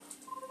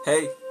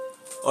Hey,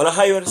 hola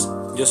Hivers,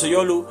 yo soy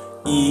Olu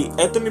y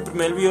este es mi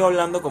primer video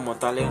hablando como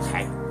tal en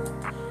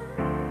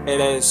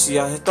Hive. Si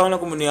has estado en la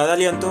comunidad de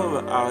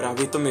aliento, habrás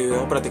visto mi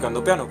video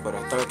practicando piano, pero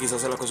esta vez quise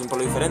hacer las cosas un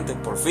poco diferentes.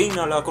 Por fin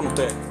hablaba con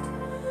ustedes.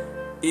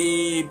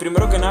 Y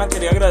primero que nada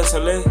quería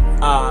agradecerles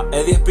a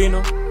Eddie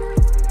Espino,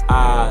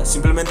 a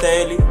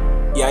simplemente Eli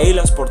y a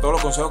Ilas por todos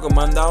los consejos que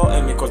me han dado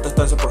en mi corta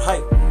estancia por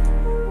Hive,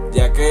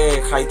 ya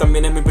que Hive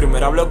también es mi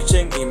primera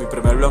blockchain y mi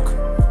primer blog.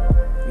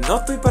 No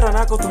estoy para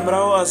nada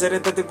acostumbrado a hacer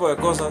este tipo de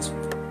cosas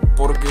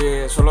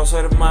porque suelo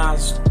ser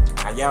más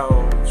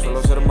callado,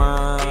 suelo ser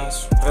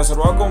más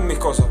reservado con mis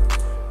cosas.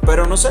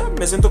 Pero no sé,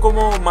 me siento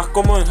como más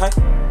cómodo en Hive.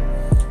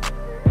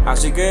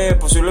 Así que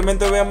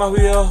posiblemente vea más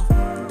videos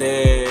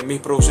de mis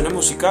producciones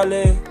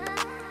musicales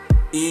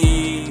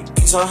y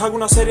quizás haga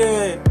una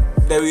serie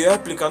de videos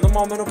explicando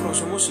más o menos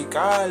producción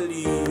musical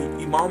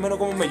y más o menos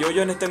cómo me yo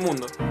en este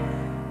mundo.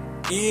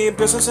 Y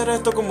empiezo a hacer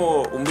esto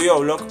como un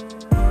videoblog.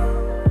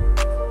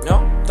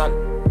 No, tal.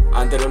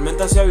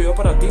 Anteriormente hacía videos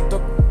para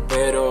TikTok,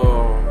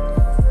 pero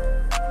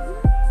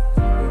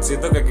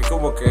siento que aquí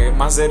como que es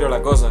más serio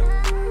la cosa.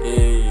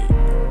 Y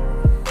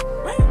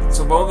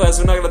supongo que va a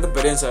ser una gran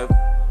experiencia.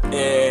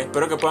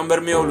 Espero que puedan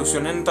ver mi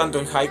evolución tanto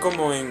en High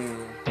como en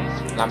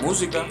la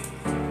música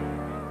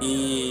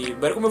y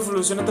ver cómo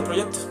evoluciona este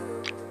proyecto.